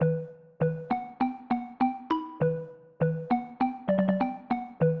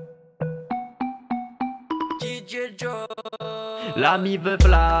L'ami veut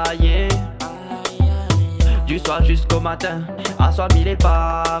flyer du soir jusqu'au matin, à soir il est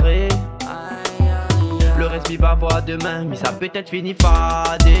paré. Le reste il va voir demain, mais ça peut-être fini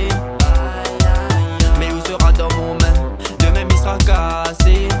fadé. Mais où sera dans mon main? Demain il sera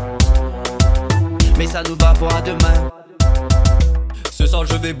cassé, mais ça nous va voir demain. Ce soir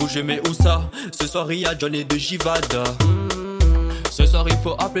je vais bouger, mais où ça? Ce soir il y a John et de Givada. Ce soir il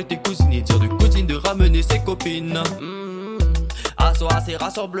faut appeler tes cousines et dire de cousine de ramener ses copines. À soir c'est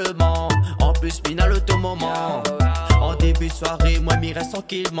rassemblement, en plus Mina le tout moment. En début de soirée, moi m'y reste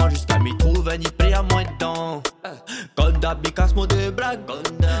tranquillement jusqu'à m'y trouver ni play à moins dedans. Comme d'hab, mi casse mon de blague.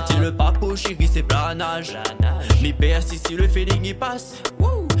 Si le papou chéri c'est planage, mi PS ici le feeling il passe.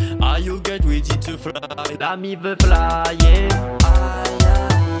 Are you get ready to fly? L'ami veut flyer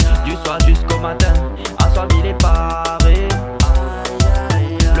du soir jusqu'au matin, à soir il est paré.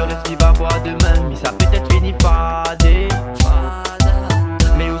 Le reste il va voir demain, mais ça peut-être fini fadé.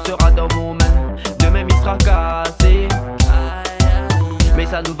 Mais où sera dans mon main? Demain il sera cassé, mais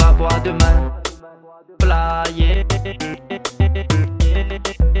ça nous va voir demain. Flyer,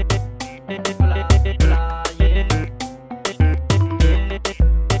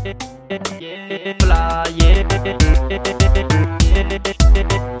 flyer,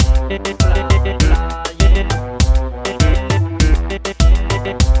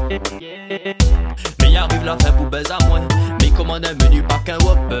 Mais y arrive la fin pour baiser à moi. Mais commande un menu pas qu'un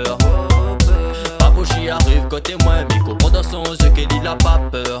Whopper. Papouchi arrive côté moi. Mais comprend dans son yeux qu'elle il a pas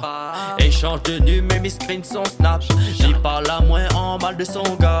peur. Échange de numéros, mes screen son snap. J'y parle à moi en mal de son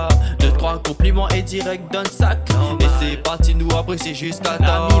gars. 2-3 compliments et direct d'un sac. Et c'est parti, nous apprécier jusqu'à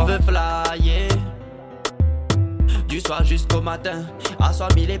temps. l'ami veut flyer du soir jusqu'au matin, à soir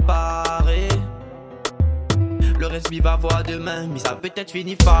il est paré. Le reste il va voir demain, mais ça peut-être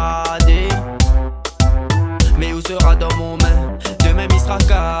fini fadé. Mais où sera dans mon main? Demain il sera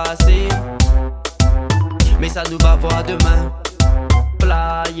cassé, mais ça nous va voir demain.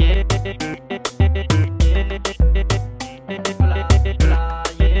 Flyer,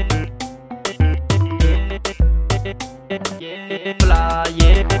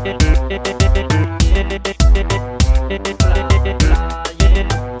 flyer, flyer.